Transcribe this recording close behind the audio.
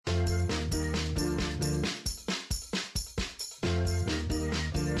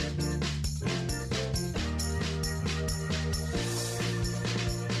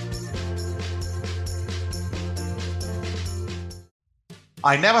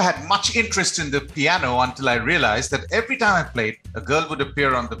I never had much interest in the piano until I realized that every time I played, a girl would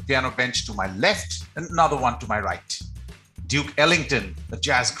appear on the piano bench to my left and another one to my right. Duke Ellington, a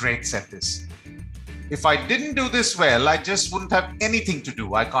jazz great, said this. If I didn't do this well, I just wouldn't have anything to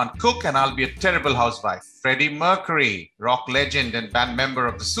do. I can't cook and I'll be a terrible housewife. Freddie Mercury, rock legend and band member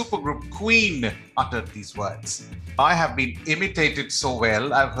of the supergroup Queen, uttered these words. I have been imitated so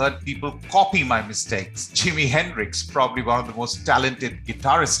well, I've heard people copy my mistakes. Jimi Hendrix, probably one of the most talented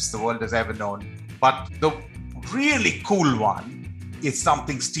guitarists the world has ever known. But the really cool one is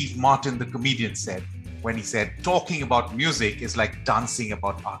something Steve Martin, the comedian, said when he said, talking about music is like dancing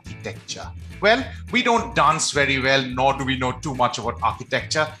about architecture. Well, we don't dance very well, nor do we know too much about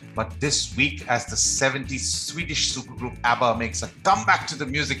architecture. But this week, as the 70s Swedish supergroup ABBA makes a comeback to the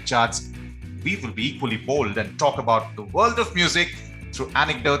music charts, we will be equally bold and talk about the world of music through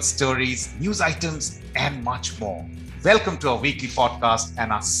anecdotes, stories, news items, and much more. Welcome to our weekly podcast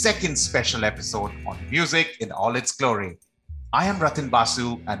and our second special episode on music in all its glory. I am Ratin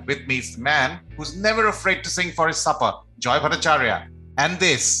Basu, and with me is the man who's never afraid to sing for his supper, Joy Bhattacharya. And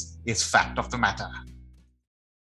this is Fact of the Matter.